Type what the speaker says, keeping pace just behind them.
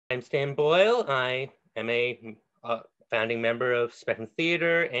I'm Stan Boyle. I am a founding member of Spectrum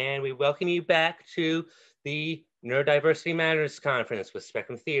Theatre, and we welcome you back to the Neurodiversity Matters Conference with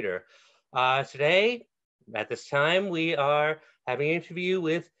Spectrum Theatre. Today, at this time, we are having an interview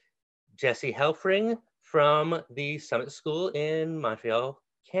with Jessie Heffring from the Summit School in Montreal,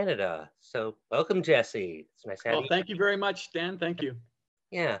 Canada. So welcome, Jessie. It's nice having you. Well, thank you very much, Stan. Thank you.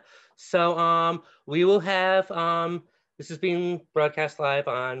 Yeah. So we will have this is being broadcast live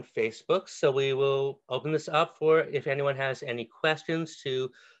on Facebook, so we will open this up for if anyone has any questions to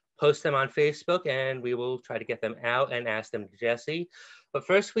post them on Facebook, and we will try to get them out and ask them to Jessie. But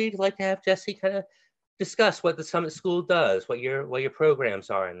first, we'd like to have Jessie kind of discuss what the Summit School does, what your programs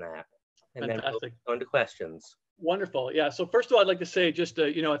are in that, and Fantastic. Then we'll go into questions. Wonderful. Yeah. So first of all, I'd like to say just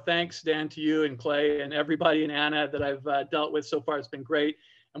a thanks, Dan, to you and Clay and everybody and Anna that I've dealt with so far. It's been great.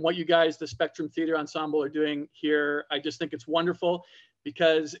 And what you guys, the Spectrum Theatre Ensemble, are doing here, I just think it's wonderful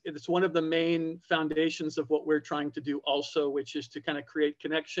because it's one of the main foundations of what we're trying to do also, which is to kind of create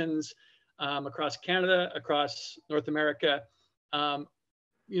connections across Canada, across North America,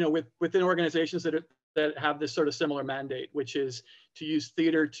 within organizations that have this sort of similar mandate, which is to use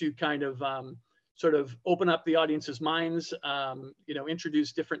theater to kind of sort of open up the audience's minds,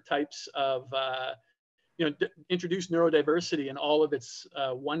 introduce different types of introduce neurodiversity and all of its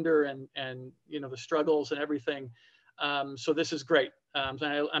wonder and the struggles and everything. So this is great.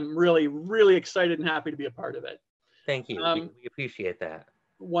 I'm really, really excited and happy to be a part of it. Thank you. We appreciate that.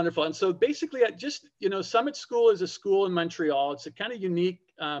 Wonderful. And so basically, Summit School is a school in Montreal. It's a kind of unique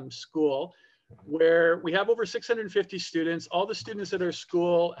school where we have over 650 students. All the students at our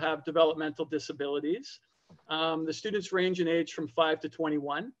school have developmental disabilities. The students range in age from 5 to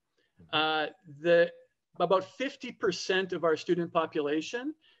 21. About 50% of our student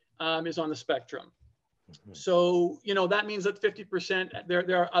population is on the spectrum. So, that means that 50%,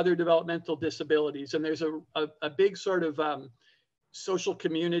 there are other developmental disabilities, and there's a big sort of social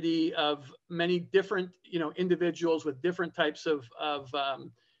community of many different, individuals with different types of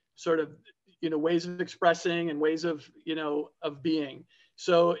ways of expressing and ways of, of being.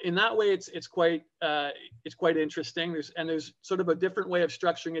 So in that way, it's quite interesting. There's sort of a different way of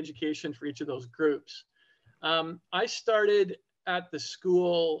structuring education for each of those groups. I started at the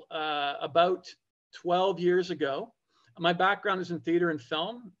school about 12 years ago. My background is in theater and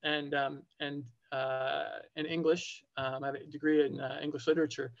film and English. I have a degree in English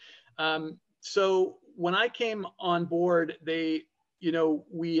literature. So when I came on board, there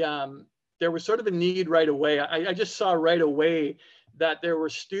was sort of a need right away. I just saw right away that there were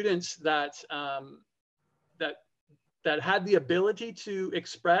students that had the ability to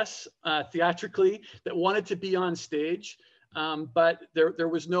express theatrically, that wanted to be on stage, but there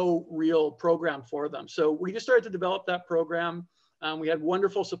was no real program for them. So we just started to develop that program. We had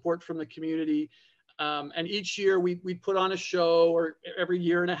wonderful support from the community. And each year we'd put on a show, or every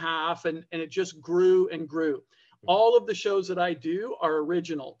year and a half, and it just grew and grew. All of the shows that I do are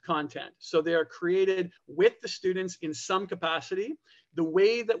original content. So they are created with the students in some capacity. The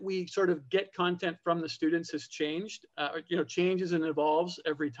way that we sort of get content from the students has changed, changes and evolves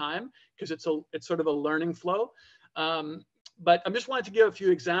every time, because it's sort of a learning flow. But I just wanted to give a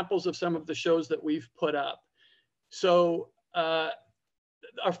few examples of some of the shows that we've put up. So our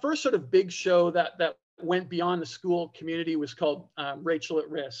first sort of big show that went beyond the school community was called Rachel at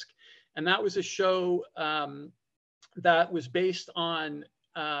Risk. And that was a show that was based on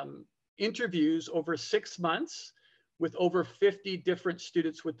interviews over 6 months with over 50 different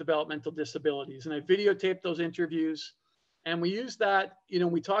students with developmental disabilities. And I videotaped those interviews, and we used that,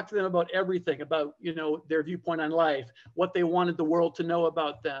 we talked to them about everything, about, their viewpoint on life, what they wanted the world to know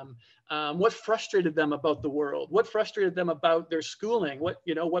about them, what frustrated them about the world, what frustrated them about their schooling, what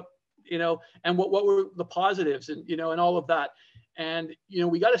were the positives, and, and all of that. And,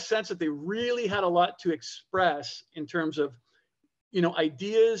 we got a sense that they really had a lot to express in terms of,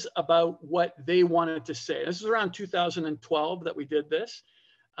 ideas about what they wanted to say. This is around 2012 that we did this.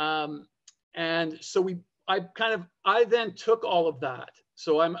 And so I then took all of that.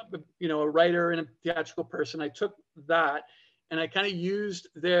 So I'm, a writer and a theatrical person. I took that and I kind of used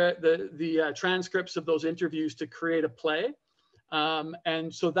the transcripts of those interviews to create a play.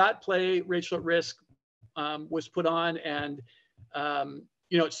 And so that play, Rachel at Risk, was put on, and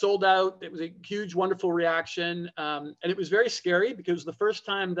it sold out. It was a huge, wonderful reaction. And it was very scary because it was the first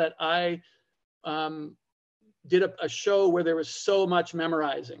time that I did a show where there was so much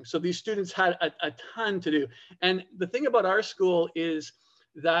memorizing. So these students had a ton to do. And the thing about our school is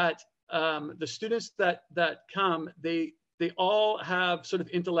that the students that come, they all have sort of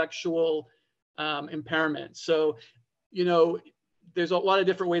intellectual impairment. So, there's a lot of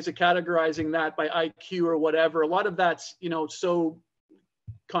different ways of categorizing that by IQ or whatever. A lot of that's, you know, so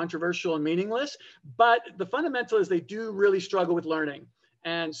controversial and meaningless, but the fundamental is they do really struggle with learning.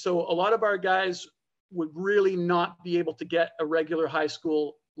 And so a lot of our guys would really not be able to get a regular high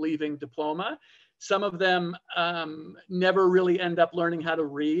school leaving diploma. Some of them never really end up learning how to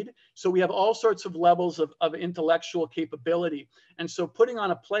read. So we have all sorts of levels of intellectual capability. And so putting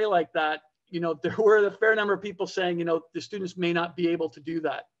on a play like that, you know, there were a fair number of people saying, you know, the students may not be able to do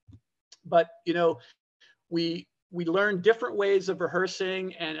that. But, you know, we learned different ways of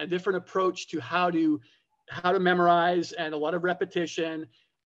rehearsing and a different approach to how to memorize, and a lot of repetition.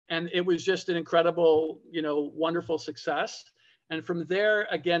 And it was just an incredible, you know, wonderful success. And from there,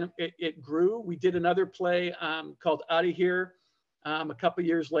 again, it grew. We did another play called Out of Here a couple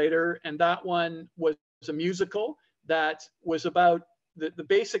years later. And that one was a musical that was about, the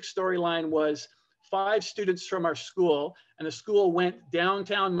basic storyline was 5 students from our school, and the school went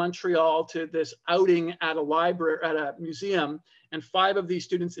downtown Montreal to this outing at a library, at a museum, and 5 of these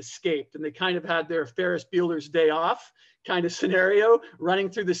students escaped, and they kind of had their Ferris Bueller's Day Off kind of scenario, running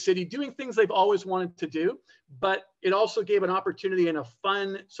through the city, doing things they've always wanted to do. But it also gave an opportunity in a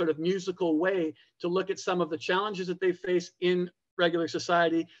fun sort of musical way to look at some of the challenges that they face in regular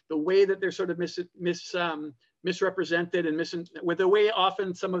society, the way that they're sort of misrepresented and with the way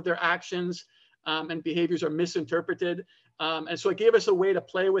often some of their actions and behaviors are misinterpreted. And so it gave us a way to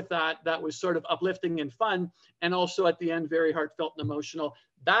play with that was sort of uplifting and fun, and also at the end, very heartfelt and emotional.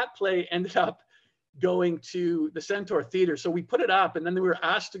 That play ended up going to the Centaur Theatre. So we put it up, and then we were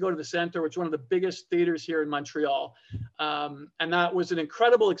asked to go to the Centaur, which is one of the biggest theaters here in Montreal. And that was an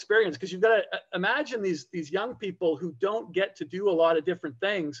incredible experience, because you've got to imagine these young people who don't get to do a lot of different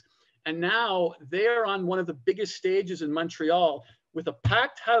things. And now they're on one of the biggest stages in Montreal with a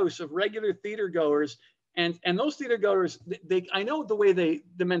packed house of regular theater goers. And those theater goers, I know the way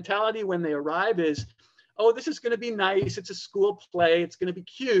the mentality when they arrive is, oh, this is going to be nice. It's a school play. It's going to be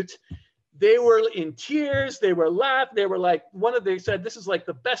cute. They were in tears. They were laughing. They were like, they said, this is like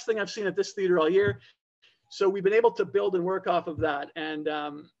the best thing I've seen at this theater all year. So we've been able to build and work off of that. And,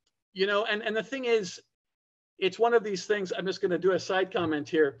 you know, and the thing is, it's one of these things, I'm just going to do a side comment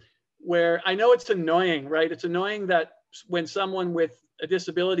here, where I know it's annoying, right? It's annoying that when someone with a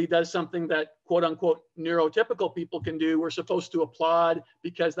disability does something that quote unquote neurotypical people can do, we're supposed to applaud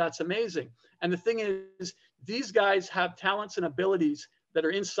because that's amazing. And the thing is, these guys have talents and abilities that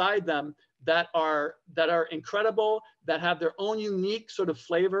are inside them that are incredible, that have their own unique sort of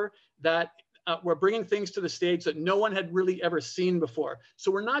flavor, that we're bringing things to the stage that no one had really ever seen before.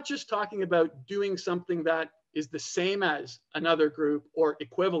 So we're not just talking about doing something that is the same as another group or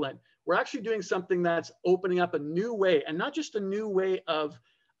equivalent. We're actually doing something that's opening up a new way, and not just a new way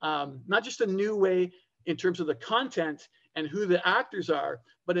in terms of the content and who the actors are,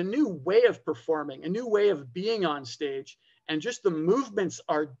 but a new way of performing, a new way of being on stage. And just the movements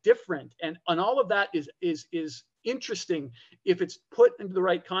are different. And all of that is interesting if it's put into the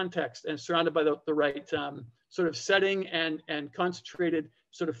right context and surrounded by the right sort of setting and concentrated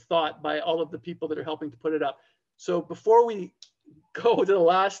sort of thought by all of the people that are helping to put it up. So before we go to the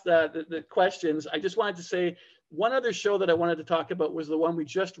last the questions, I just wanted to say one other show that I wanted to talk about was the one we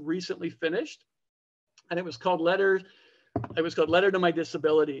just recently finished, and it was called Letter to My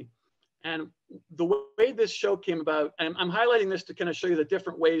Disability. And the way this show came about, and I'm highlighting this to kind of show you the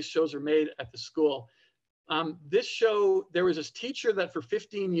different ways shows are made at the school. This show, there was this teacher that for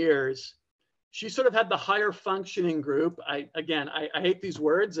 15 years, she sort of had the higher functioning group. I hate these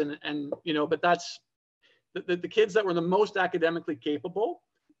words, and you know, but that's the kids that were the most academically capable.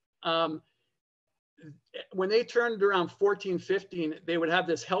 When they turned around 14, 15, they would have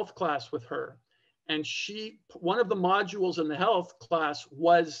this health class with her. And one of the modules in the health class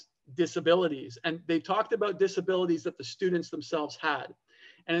was disabilities. And they talked about disabilities that the students themselves had.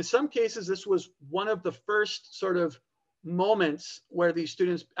 And in some cases, this was one of the first sort of moments where these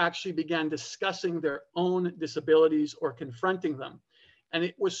students actually began discussing their own disabilities or confronting them. And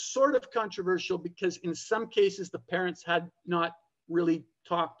it was sort of controversial because in some cases, the parents had not really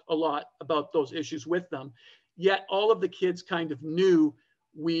talked a lot about those issues with them. Yet all of the kids kind of knew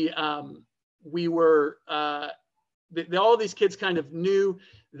all of these kids kind of knew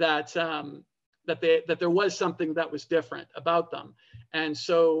that there was something that was different about them. And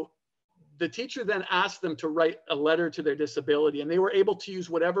so the teacher then asked them to write a letter to their disability, and they were able to use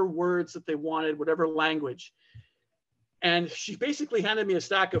whatever words that they wanted, whatever language. And she basically handed me a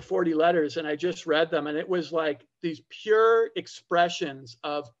stack of 40 letters, and I just read them, and it was like these pure expressions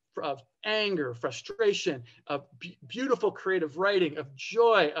of anger, frustration, of beautiful creative writing, of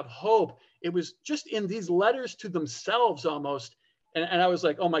joy, of hope. It was just in these letters to themselves almost. And I was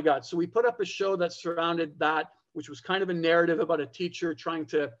like, oh my God. So we put up a show that surrounded that, which was kind of a narrative about a teacher trying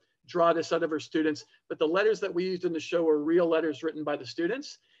to draw this out of her students. But the letters that we used in the show were real letters written by the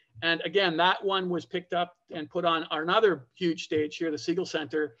students. And again, that one was picked up and put on another huge stage here, the Siegel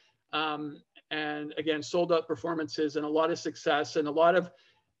Center. And again, sold out performances and a lot of success and a lot of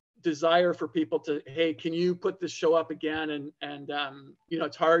desire for people to, hey, can you put this show up again? And you know,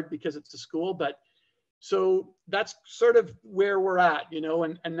 it's hard because it's a school, but so that's sort of where we're at, you know,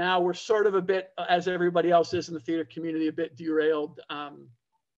 and now we're sort of a bit, as everybody else is in the theater community, a bit derailed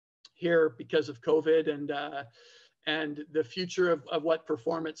here because of COVID and the future of what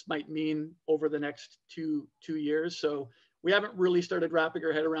performance might mean over the next two years. So we haven't really started wrapping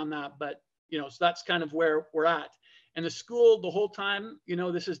our head around that, but, you know, so that's kind of where we're at. And the school, the whole time, you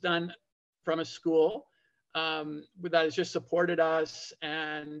know, this is done from a school that has just supported us,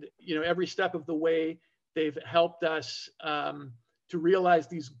 and, you know, every step of the way, they've helped us to realize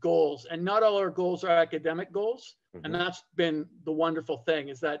these goals. And not all our goals are academic goals. Mm-hmm. And that's been the wonderful thing,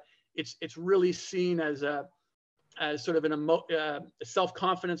 is that it's really seen as sort of a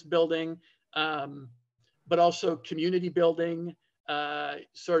self-confidence building, but also community building,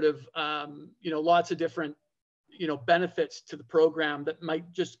 sort of, you know, lots of different, you know, benefits to the program that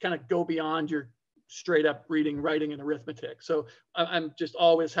might just kind of go beyond your straight up reading, writing, and arithmetic. So I'm just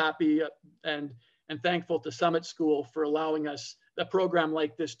always happy and thankful to Summit School for allowing us a program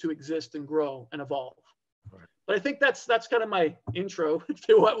like this to exist and grow and evolve. Right. But I think that's kind of my intro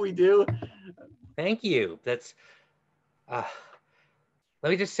to what we do. Thank you. That's, let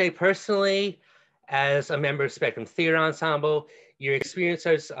me just say personally, as a member of Spectrum Theatre Ensemble, your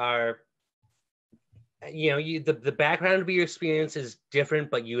experiences are, you know, the background of your experience is different,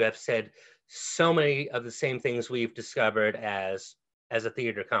 but you have said so many of the same things we've discovered as a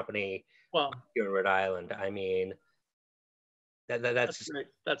theater company. Well, here in Rhode Island. I mean, that's great.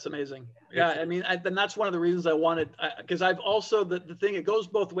 That's amazing. Yeah, I mean, and that's one of the reasons I wanted, because I've also, the thing, it goes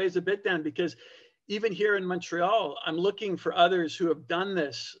both ways a bit, Dan, because even here in Montreal, I'm looking for others who have done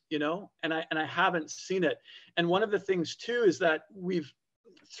this, you know, and I haven't seen it. And one of the things too is that we've,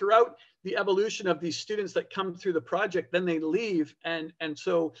 throughout the evolution of these students that come through the project, then they leave. And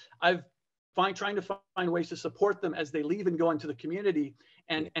so I've trying to find ways to support them as they leave and go into the community,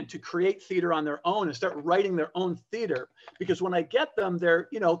 and to create theater on their own and start writing their own theater. Because when I get them, they're,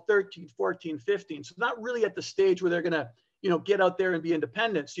 you know, 13, 14, 15. So not really at the stage where they're going to, you know, get out there and be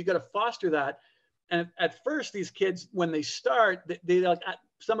independent. So you got to foster that. And at first, these kids, when they start, they like,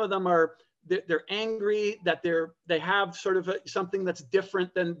 some of them are, they're angry that they have sort of something that's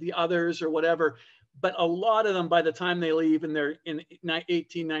different than the others or whatever. But a lot of them, by the time they leave and they're in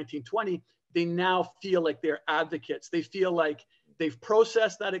 18, 19, 20, they now feel like they're advocates. They feel like they've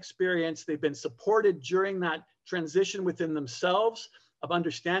processed that experience. They've been supported during that transition within themselves of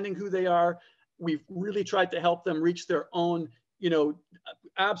understanding who they are. We've really tried to help them reach their own, you know,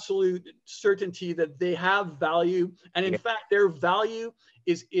 absolute certainty that they have value. And in fact, their value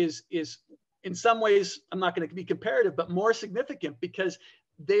is in some ways, I'm not going to be comparative, but more significant, because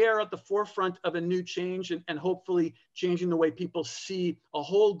they are at the forefront of a new change and hopefully changing the way people see a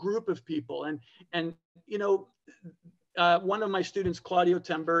whole group of people. And you know, one of my students, Claudio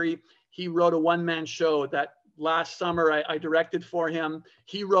Tamburi, he wrote a one-man show that last summer I directed for him.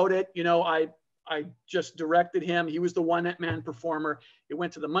 He wrote it, you know, I just directed him. He was the one-man performer. It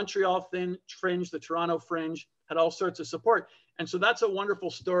went to the Montreal Fringe, the Toronto Fringe, had all sorts of support. And so that's a wonderful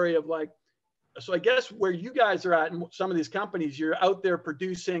story of like, so I guess where you guys are at in some of these companies, you're out there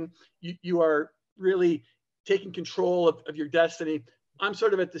producing, you are really taking control of your destiny. I'm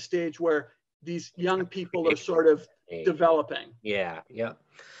sort of at the stage where these young people are sort of developing. Yeah.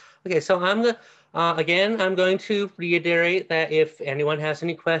 Okay, so I'm going to reiterate that if anyone has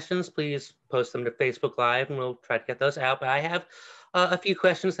any questions, please post them to Facebook Live and we'll try to get those out. But I have a few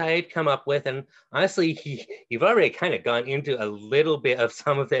questions I had come up with, and honestly, you've already kind of gone into a little bit of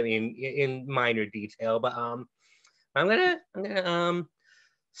some of them in minor detail. But I'm going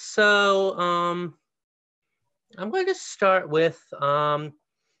to start with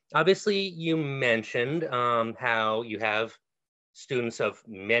obviously you mentioned how you have students of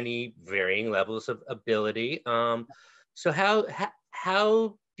many varying levels of ability. So how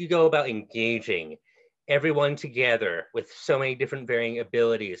do you go about engaging everyone together with so many different varying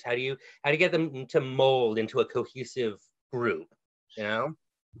abilities? How do you get them to mold into a cohesive group, you know?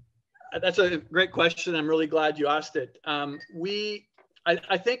 That's a great question. I'm really glad you asked it. I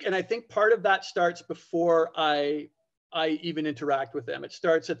think part of that starts before I even interact with them. It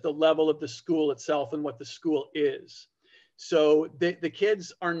starts at the level of the school itself and what the school is. So the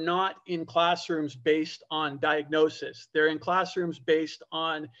kids are not in classrooms based on diagnosis. They're in classrooms based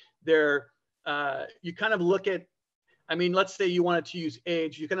on their, you kind of look at, I mean, let's say you wanted to use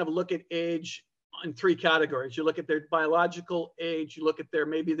age, you kind of look at age in three categories. You look at their biological age, you look at their,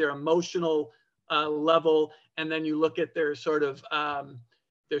 maybe their emotional level, and then you look at their sort of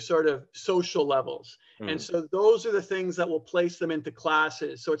social levels. And so those are the things that will place them into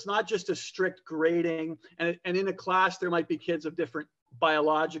classes. So it's not just a strict grading, and in a class, there might be kids of different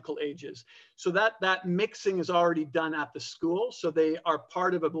biological ages. So that mixing is already done at the school. So they are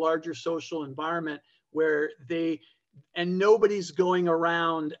part of a larger social environment where and nobody's going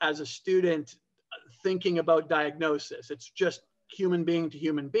around as a student thinking about diagnosis. It's just human being to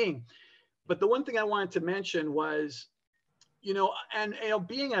human being. But the one thing I wanted to mention was,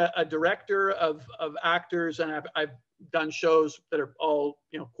 being a director of actors, and I've done shows that are all,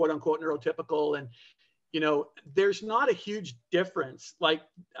 quote unquote neurotypical, and, there's not a huge difference. Like,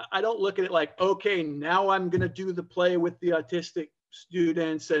 I don't look at it like, okay, now I'm going to do the play with the autistic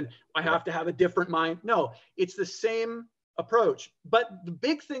students and I have to have a different mind. No, it's the same approach. But the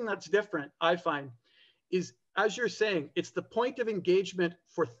big thing that's different, I find, is, as you're saying, it's the point of engagement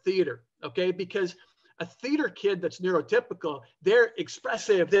for theater, okay? Because a theater kid that's neurotypical, they're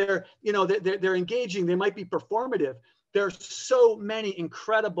expressive, they're engaging, they might be performative. There's so many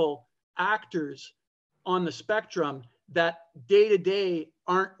incredible actors on the spectrum that day to day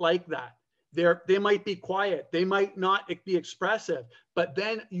aren't like that. They might be quiet, they might not be expressive, but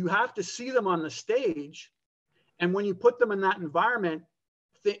then you have to see them on the stage. And when you put them in that environment,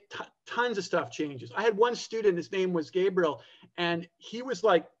 tons of stuff changes. I had one student, his name was Gabriel, and he was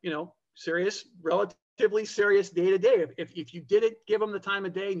like, serious, relatively serious day to day. If you didn't give him the time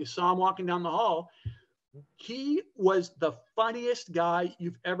of day and you saw him walking down the hall, he was the funniest guy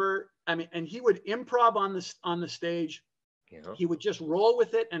you've ever, and he would improv on the stage. Yeah. He would just roll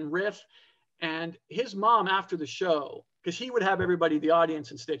with it and riff. And his mom, after the show, because he would have everybody, the audience,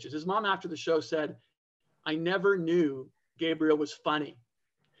 in stitches, his mom after the show said, "I never knew Gabriel was funny."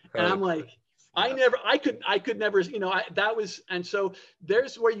 And I'm like, I could never, and so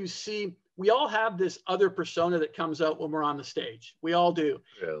there's where you see, we all have this other persona that comes out when we're on the stage. We all do.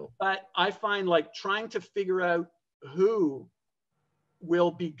 True. But I find, like, trying to figure out who will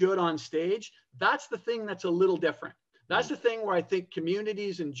be good on stage, that's the thing that's a little different. That's the thing where I think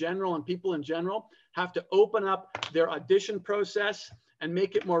communities in general and people in general have to open up their audition process and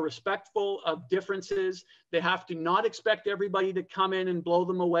make it more respectful of differences. They have to not expect everybody to come in and blow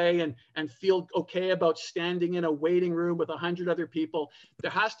them away and feel okay about standing in a waiting room with 100 other people.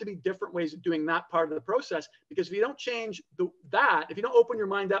 There has to be different ways of doing that part of the process, because if you don't change if you don't open your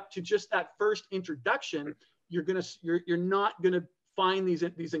mind up to just that first introduction, you're not gonna find these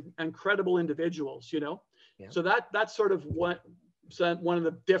incredible individuals, Yeah. So that's sort of one of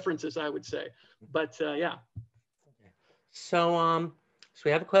the differences, I would say. But yeah. So so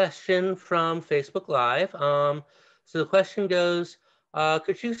we have a question from Facebook Live. So the question goes,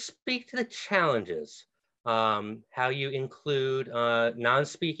 could you speak to the challenges, how you include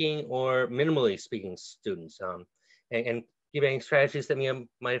non-speaking or minimally speaking students, and give any strategies that you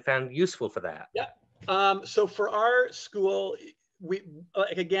might have found useful for that? Yeah. So for our school,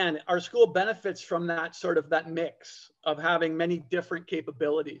 our school benefits from that mix of having many different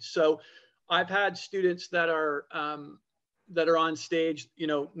capabilities. So I've had students that are on stage,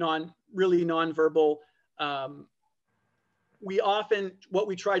 really nonverbal. What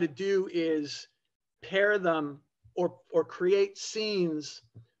we try to do is pair them or create scenes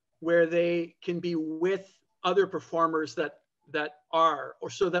where they can be with other performers that are, or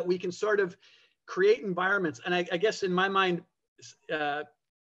so that we can sort of create environments. And I guess in my mind,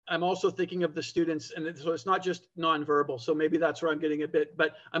 I'm also thinking of the students, and so it's not just nonverbal. So maybe that's where I'm getting a bit,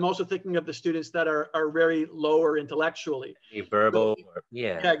 but I'm also thinking of the students that are very lower intellectually. Verbal, so,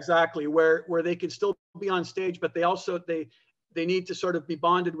 yeah, exactly. Where they can still be on stage, but they need to sort of be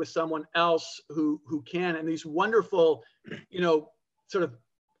bonded with someone else who can. And these wonderful, sort of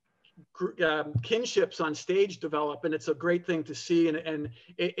kinships on stage develop, and it's a great thing to see, and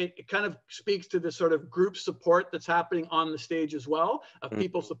it kind of speaks to the sort of group support that's happening on the stage as well, of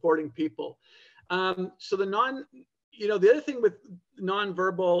people supporting people. So the other thing with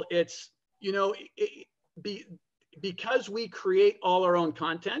nonverbal, it's because we create all our own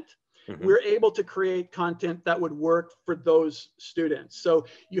content, we're able to create content that would work for those students. So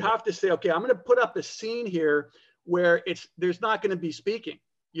you have to say, okay, I'm going to put up a scene here where there's not going to be speaking.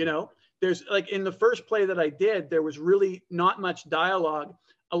 There's, like, in the first play that I did, there was really not much dialogue.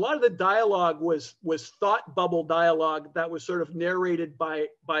 A lot of the dialogue was thought bubble dialogue that was sort of narrated by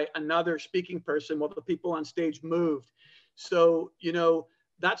another speaking person while the people on stage moved. So, you know,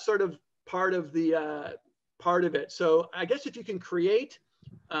 that's sort of part of it. So I guess if you can create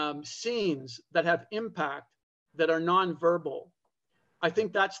scenes that have impact that are nonverbal, I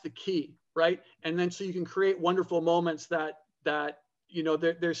think that's the key, right? And then so you can create wonderful moments that you know,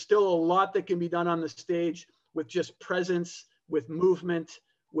 there's still a lot that can be done on the stage with just presence, with movement,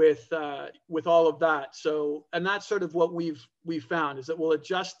 with all of that. So, and that's sort of what we've found, is that we'll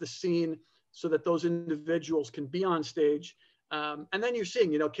adjust the scene so that those individuals can be on stage. And then you're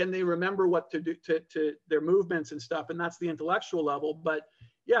seeing, you know, can they remember what to do to their movements and stuff? And that's the intellectual level. But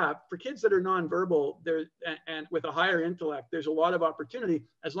yeah, for kids that are nonverbal, and with a higher intellect, there's a lot of opportunity,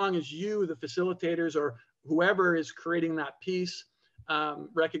 as long as you, the facilitators, or whoever is creating that piece,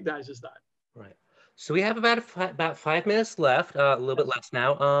 recognizes that. Right. So we have about 5 minutes left, a little bit less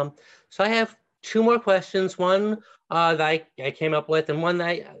now. So I have 2 more questions. One that I came up with, and one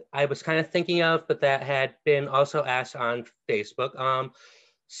that I was kind of thinking of, but that had been also asked on Facebook.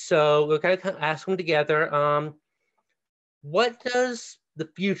 So we're going to ask them together. What does the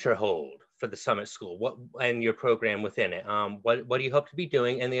future hold for the Summit School, and your program within it? What do you hope to be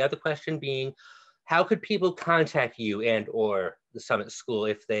doing? And the other question being, how could people contact you and or the Summit School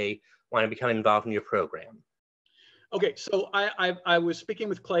if they want to become involved in your program? Okay, so I was speaking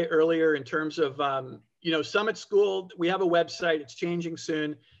with Clay earlier in terms of, you know, Summit School. We have a website, it's changing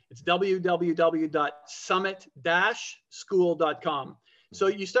soon. It's www.summit-school.com. So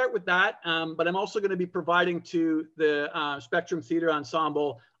you start with that, but I'm also going to be providing to the Spectrum Theatre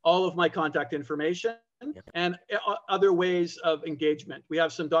Ensemble all of my contact information and other ways of engagement. We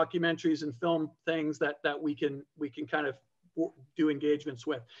have some documentaries and film things that we can kind of do engagements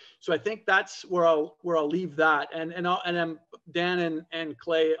with. So I think that's where I'll leave that. And I'm Dan and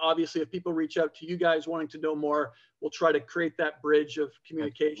Clay, obviously, if people reach out to you guys wanting to know more, we'll try to create that bridge of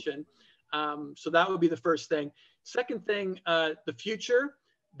communication. So that would be the first thing. Second thing, the future,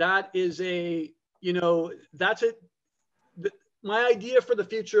 that is you know, that's it. My idea for the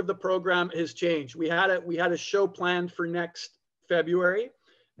future of the program has changed. We had a show planned for next February.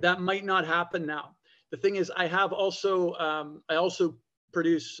 That might not happen now. The thing is, I also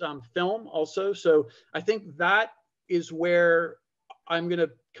produce film also. So I think that is where I'm going to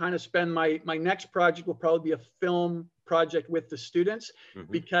kind of spend my next project will probably be a film project with the students,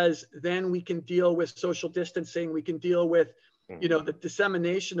 because then we can deal with social distancing. We can deal with, you know, the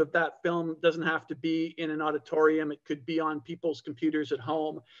dissemination of that film doesn't have to be in an auditorium. It could be on people's computers at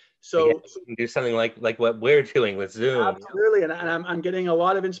home. So you can do something like what we're doing with Zoom. Absolutely, and I'm getting a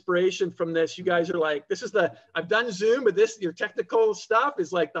lot of inspiration from this. You guys are like, I've done Zoom, but your technical stuff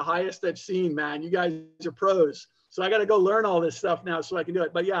is like the highest I've seen, man. You guys are pros. So I got to go learn all this stuff now so I can do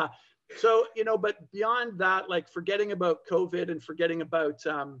it. But yeah, so, you know, but beyond that, like forgetting about COVID and forgetting about,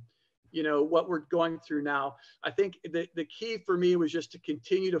 you know, what we're going through now, I think the key for me was just to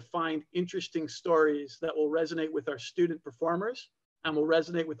continue to find interesting stories that will resonate with our student performers and will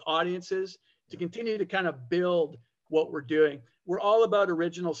resonate with audiences, to continue to kind of build what we're doing. We're all about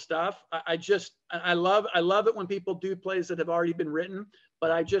original stuff. I love it when people do plays that have already been written, but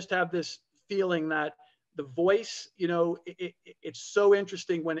I just have this feeling that the voice, you know, it's so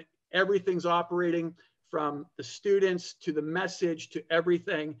interesting when everything's operating from the students to the message to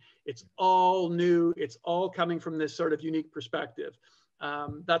everything. It's all new. It's all coming from this sort of unique perspective.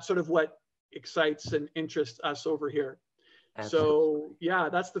 That's sort of what excites and interests us over here. Absolutely. So yeah,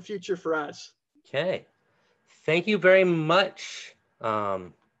 that's the future for us. Okay. Thank you very much.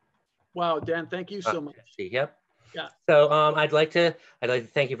 Wow, Dan, thank you so much. Yep. Yeah. So I'd like to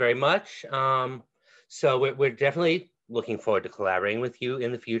thank you very much. So we're definitely looking forward to collaborating with you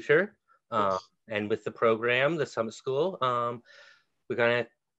in the future, Yes. and with the program, the Summit School. We're gonna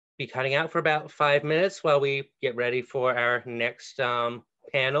be cutting out for about 5 minutes while we get ready for our next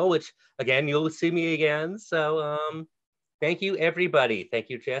panel, which again, you'll see me again. So thank you, everybody. Thank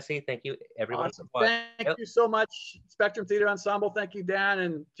you, Jesse. Thank you, everyone. Awesome. Thank you so much, Spectrum Theatre Ensemble. Thank you, Dan.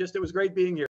 And it was great being here.